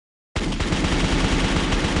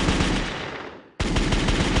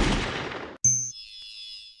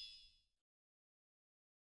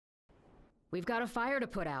We've got a fire to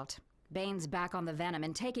put out. Bane's back on the venom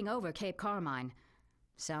and taking over Cape Carmine.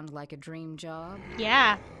 Sound like a dream job?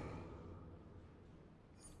 Yeah.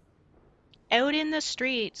 Out in the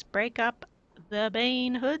streets, break up the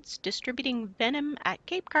Bane hoods, distributing venom at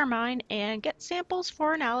Cape Carmine, and get samples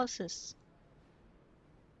for analysis.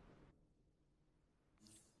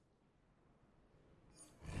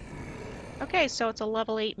 Okay, so it's a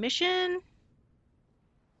level 8 mission.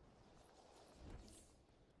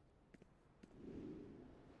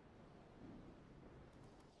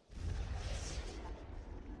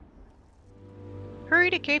 Hurry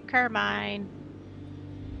to Cape Carmine.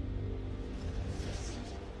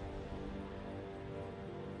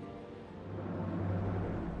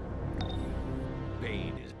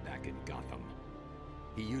 Bane is back in Gotham.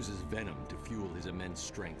 He uses venom to fuel his immense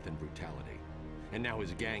strength and brutality. And now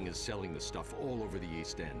his gang is selling the stuff all over the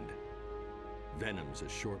East End. Venom's a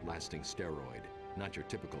short-lasting steroid, not your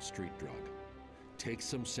typical street drug. Take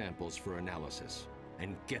some samples for analysis,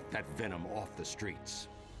 and get that venom off the streets.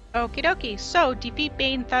 Okie dokie, so defeat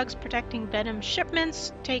Bane thugs protecting venom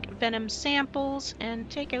shipments, take venom samples, and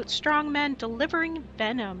take out strongmen delivering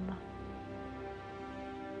venom.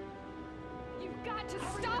 You've got to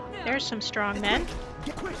stop them! There's some strongmen.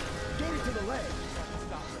 Get quick! Get it to the leg!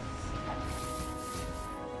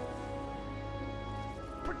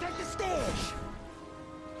 Protect the stash!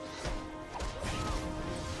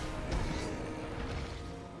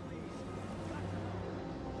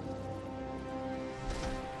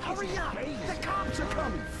 Hurry up! The cops are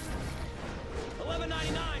coming!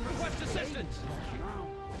 1199, request assistance!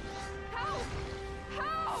 Help!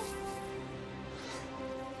 Help!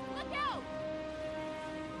 Look out!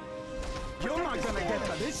 You're not gonna get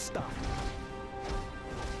to this stuff!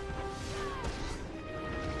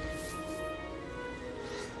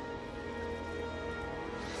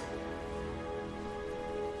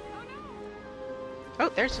 Oh,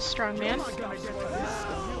 there's a strong You're man. not gonna get to this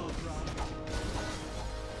stuff!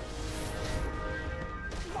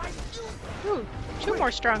 Ooh, two more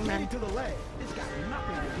strong Get men. it to the leg! It's got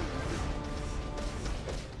nothing to do.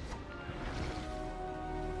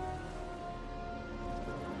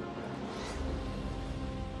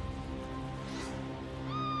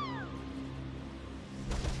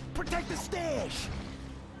 Protect the stash!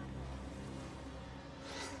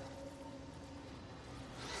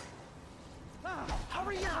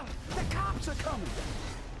 Hurry up! The cops are coming!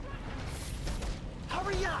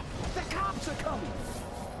 Hurry up! The cops are coming!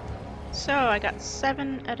 So I got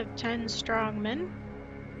 7 out of 10 strongmen.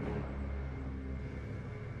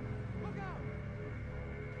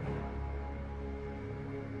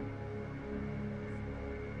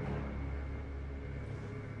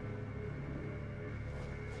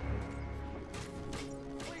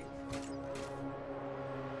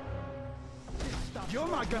 You're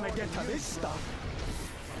not gonna get to this stuff!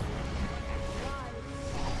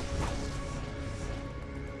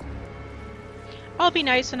 I'll be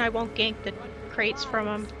nice and I won't gank the crates from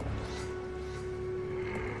them.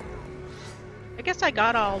 I guess I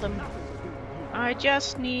got all of them. I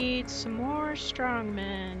just need some more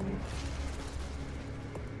strongmen.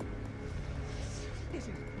 This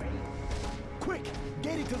is great. Quick,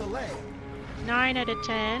 get it to the leg. 9 out of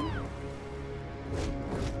 10.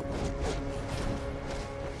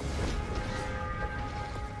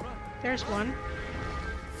 There's one.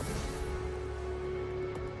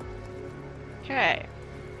 Okay.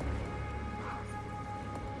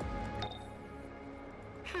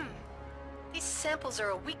 These samples are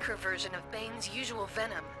a weaker version of Bane's usual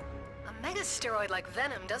venom. A megasteroid like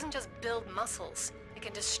venom doesn't just build muscles. It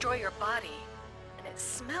can destroy your body. And it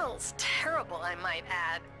smells terrible, I might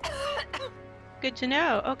add. Good to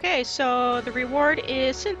know. Okay, so the reward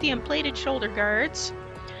is Cynthium plated shoulder guards.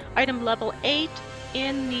 Item level 8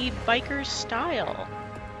 in the biker style.